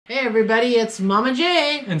Hey everybody, it's Mama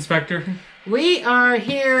J. Inspector. We are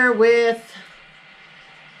here with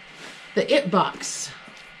the It box.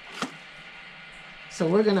 So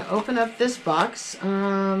we're going to open up this box.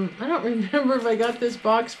 I don't remember if I got this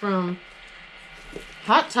box from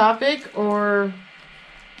Hot Topic or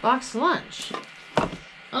Box Lunch.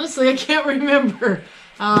 Honestly, I can't remember.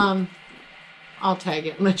 I'll tag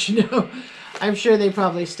it and let you know. I'm sure they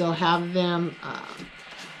probably still have them.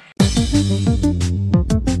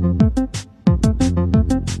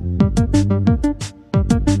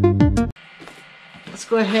 Let's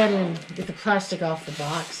go ahead and get the plastic off the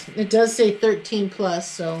box. It does say 13 plus,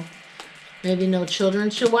 so maybe no children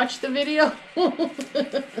should watch the video.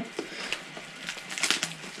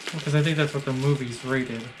 Because I think that's what the movie's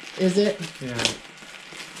rated. Is it? Yeah.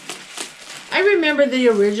 I remember the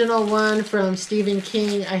original one from Stephen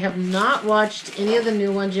King. I have not watched any of the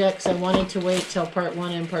new ones yet because I wanted to wait till part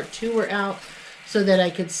 1 and part 2 were out so that I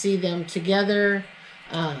could see them together.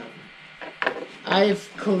 I've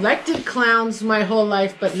collected clowns my whole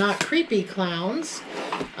life, but not creepy clowns.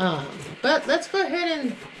 But let's go ahead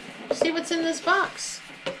and see what's in this box.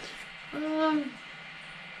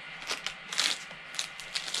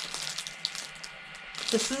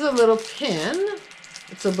 This is a little pin.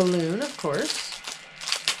 It's a balloon, of course.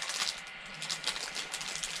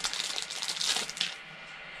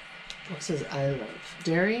 What says I love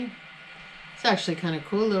dairy? It's actually kind of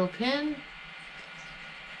cool little pin.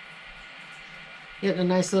 Getting a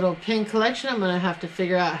nice little pin collection. I'm going to have to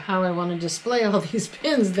figure out how I want to display all these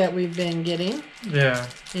pins that we've been getting. Yeah.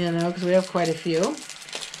 You know, because we have quite a few.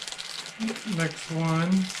 Next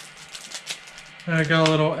one. I got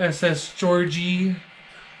a little SS Georgie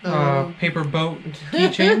paper boat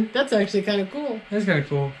keychain. That's actually kind of cool. That's kind of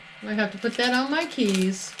cool. I have to put that on my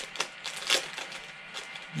keys.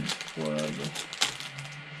 Club.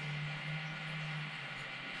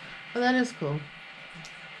 Well, that is cool.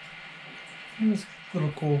 This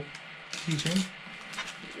little cool keychain.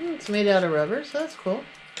 It's made out of rubber, so that's cool.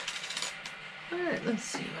 Alright, let's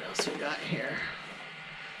see what else we got here.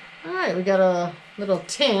 Alright, we got a little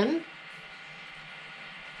tin.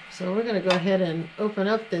 So we're going to go ahead and open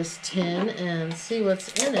up this tin and see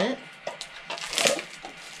what's in it.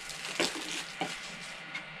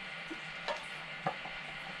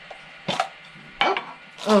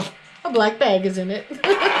 Oh, a black bag is in it.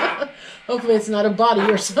 Hopefully it's not a body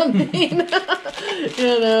or something.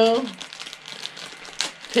 You know.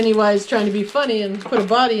 Pennywise trying to be funny and put a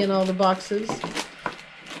body in all the boxes.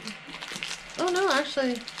 Oh no,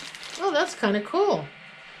 actually. Oh, that's kind of cool.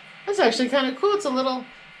 That's actually kind of cool. It's a little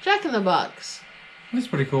Jack-in-the-Box. That's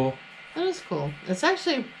pretty cool. That is cool. It's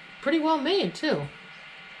actually pretty well made too.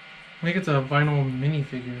 I think it's a vinyl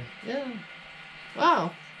minifigure. Yeah.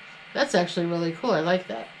 Wow. That's actually really cool. I like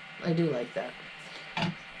that. I do like that.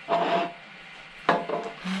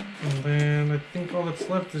 And then I think all that's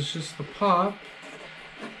left is just the pop.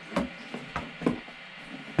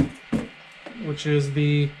 Which is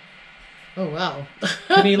the Oh, wow.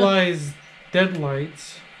 PENNYWISE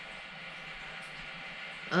Deadlights.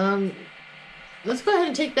 Let's go ahead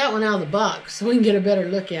and take that one out of the box so we can get a better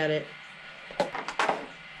look at it.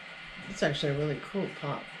 It's actually a really cool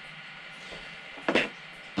pop.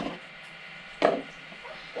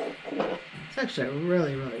 It's actually a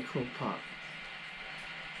really, really cool pop.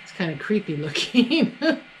 It's kind of creepy looking.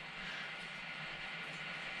 It's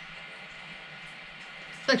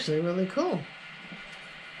actually really cool.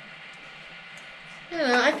 You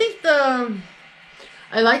know, I think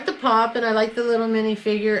I like the pop and I like the little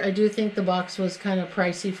minifigure. I do think the box was kind of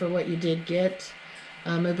pricey for what you did get.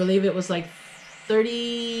 I believe it was like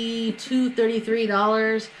 $32,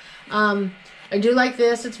 $33. I do like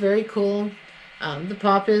this. It's very cool. The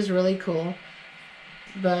pop is really cool.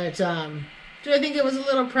 But do I think it was a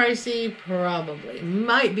little pricey? Probably.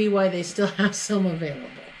 Might be why they still have some available.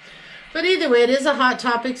 But either way, it is a Hot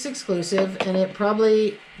Topics exclusive, and it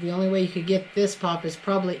probably, the only way you could get this pop is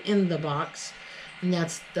probably in the box. And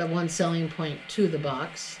that's the one selling point to the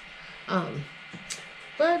box.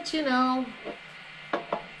 But, you know,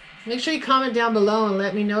 make sure you comment down below and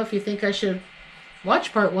let me know if you think I should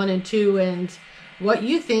watch part 1 and 2 and what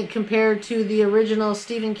you think compared to the original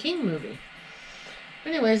Stephen King movie.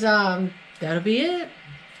 Anyways, that'll be it.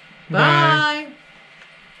 Bye.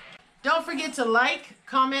 Don't forget to like,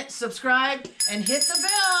 comment, subscribe, and hit the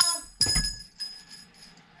bell.